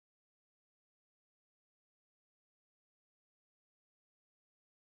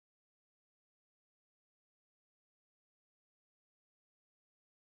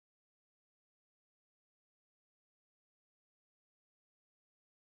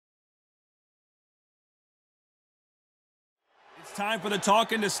It's time for the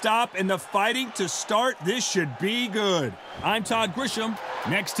talking to stop and the fighting to start. This should be good. I'm Todd Grisham.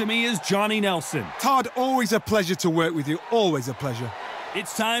 Next to me is Johnny Nelson. Todd, always a pleasure to work with you. Always a pleasure.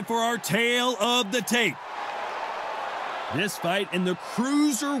 It's time for our tale of the tape. This fight in the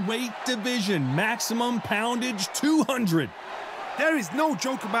cruiserweight division, maximum poundage 200. There is no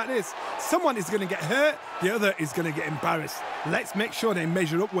joke about this. Someone is going to get hurt, the other is going to get embarrassed. Let's make sure they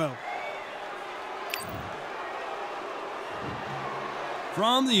measure up well.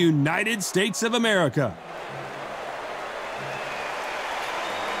 From the United States of America.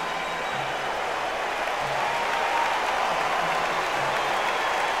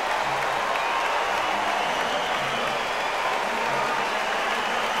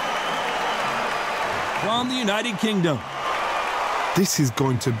 From the United Kingdom. This is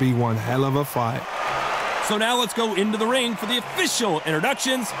going to be one hell of a fight. So now let's go into the ring for the official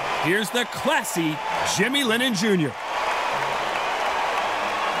introductions. Here's the classy Jimmy Lennon Jr.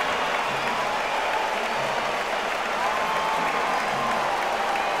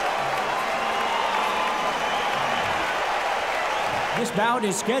 This bout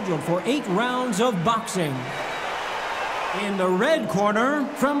is scheduled for 8 rounds of boxing. In the red corner,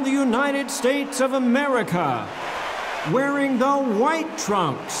 from the United States of America, wearing the white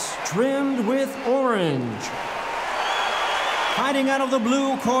trunks trimmed with orange. Fighting out of the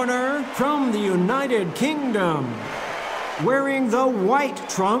blue corner, from the United Kingdom, wearing the white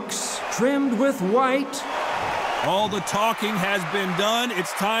trunks trimmed with white. All the talking has been done.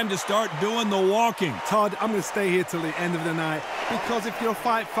 It's time to start doing the walking. Todd, I'm going to stay here till the end of the night because if you're a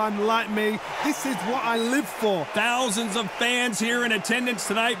fight fan like me, this is what I live for. Thousands of fans here in attendance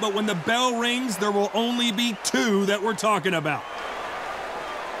tonight, but when the bell rings, there will only be 2 that we're talking about.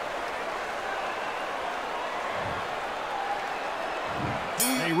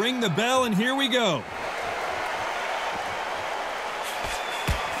 They ring the bell, and here we go.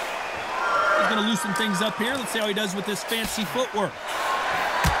 Going to loosen things up here. Let's see how he does with this fancy footwork.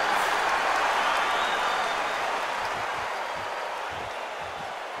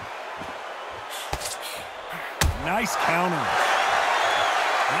 Nice counter.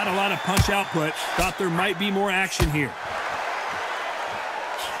 Not a lot of punch output. Thought there might be more action here.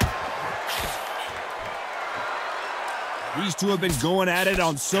 These two have been going at it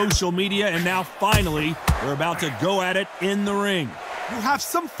on social media, and now finally they're about to go at it in the ring. You have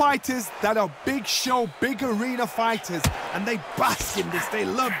some fighters that are big show, big arena fighters, and they bask in this, they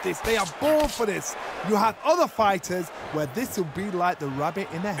love this, they are born for this. You have other fighters where this will be like the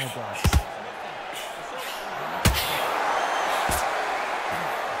rabbit in the headlights.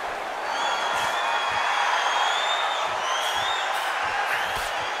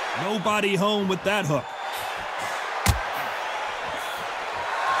 Nobody home with that hook.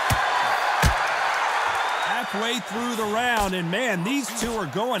 Halfway through the round, and man, these two are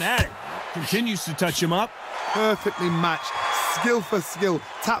going at it. Continues to touch him up. Perfectly matched, skill for skill,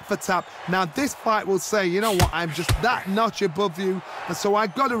 tap for tap. Now this fight will say, you know what, I'm just that notch above you, and so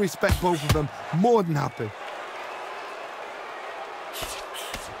I've got to respect both of them. More than happy.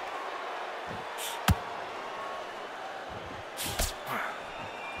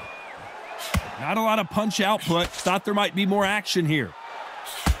 Not a lot of punch output. Thought there might be more action here.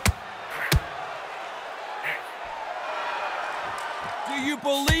 Do you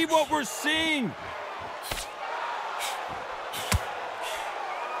believe what we're seeing?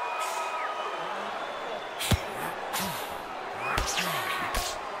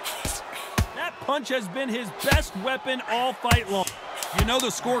 That punch has been his best weapon all fight long. You know the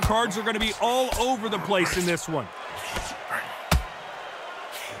scorecards are going to be all over the place in this one.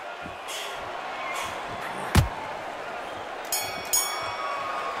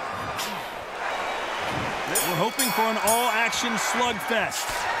 We're hoping for an all-action slugfest.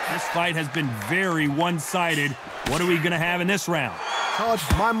 This fight has been very one-sided. What are we going to have in this round? Todd,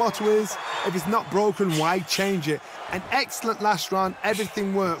 my motto is, if it's not broken, why change it? An excellent last round,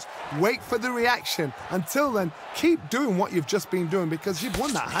 everything works. Wait for the reaction. Until then, keep doing what you've just been doing because you've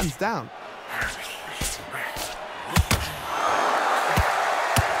won that hands down.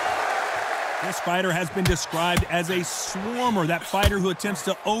 This fighter has been described as a swarmer, that fighter who attempts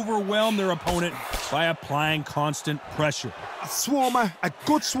to overwhelm their opponent by applying constant pressure. A swarmer, a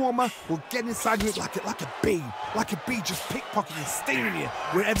good swarmer, will get inside you like a bee. Like a bee just pickpocketing, stinging you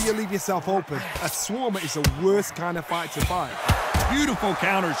wherever you leave yourself open. A swarmer is the worst kind of fight to fight. Beautiful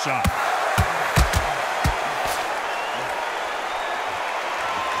counter shot.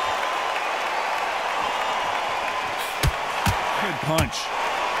 Good punch.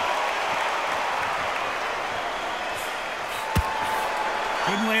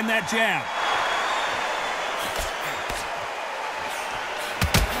 Couldn't land that jab.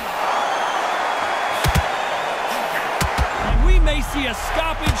 may see a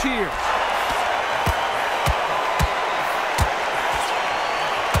stoppage here.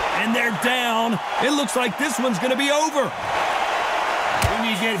 And they're down. It looks like this one's going to be over. When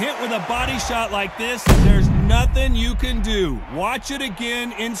you get hit with a body shot like this, there's nothing you can do. Watch it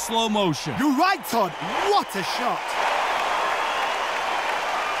again in slow motion. You're right, Todd. What a shot.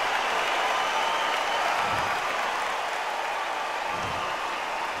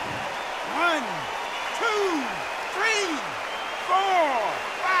 One, two, three, 4,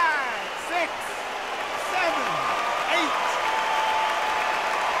 5, 6, 7, 8.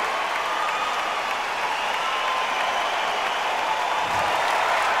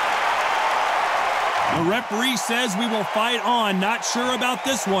 The referee says we will fight on. Not sure about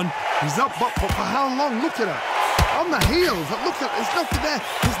this one. He's up, but for how long? Look at her. On the heels. Look at there's nothing there.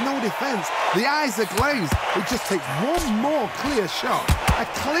 There's no defense. The eyes are glazed. It just takes one more clear shot. A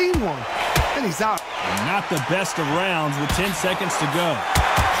clean one. Then he's out. Not the best of rounds with 10 seconds to go.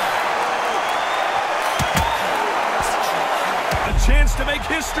 A chance to make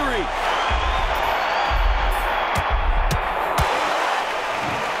history.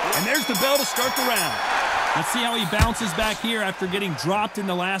 And there's the bell to start the round. Let's see how he bounces back here after getting dropped in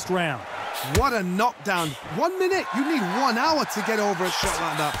the last round. What a knockdown. 1 minute, you need 1 hour to get over a shot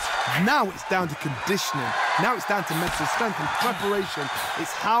like that. Now it's down to conditioning. Now it's down to mental strength and preparation.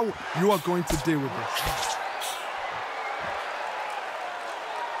 It's how you are going to deal with this.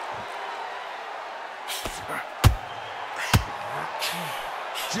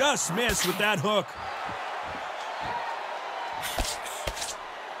 Just missed with that hook.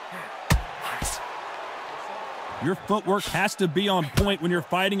 Your footwork has to be on point when you're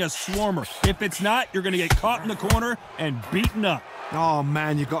fighting a swarmer. If it's not, you're going to get caught in the corner and beaten up. Oh,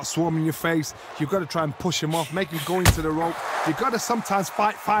 man, you got Swarm in your face. You've got to try and push him off, make him go into the rope. You've got to sometimes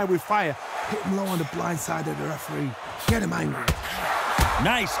fight fire with fire. Hit him low on the blind side of the referee. Get him angry.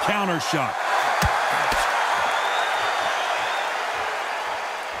 Nice counter shot.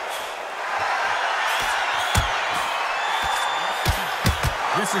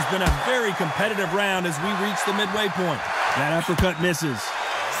 This has been a very competitive round as we reach the midway point. That uppercut misses.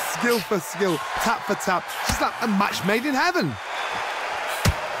 Skill for skill, tap for tap. Just like a match made in heaven.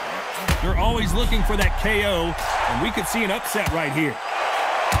 They're always looking for that KO, and we could see an upset right here.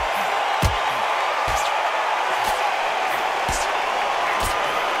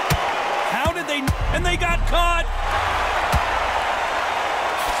 How did they... And they got caught!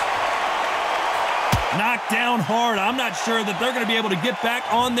 Knocked down hard. I'm not sure that they're going to be able to get back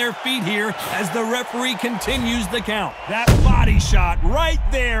on their feet here as the referee continues the count. That body shot right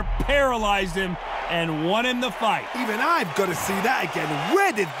there paralyzed him and won him the fight. Even I've got to see that again.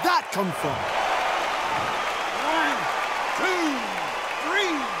 Where did that come from? 1, 2,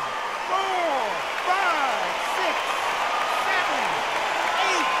 3, 4, 5, 6, 7,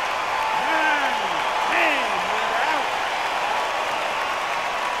 8, 9, 10. We're out.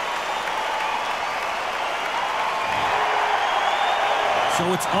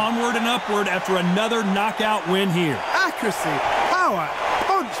 So it's onward and upward after another knockout win here. Accuracy, power,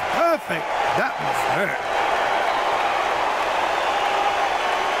 punch, perfect. That must hurt.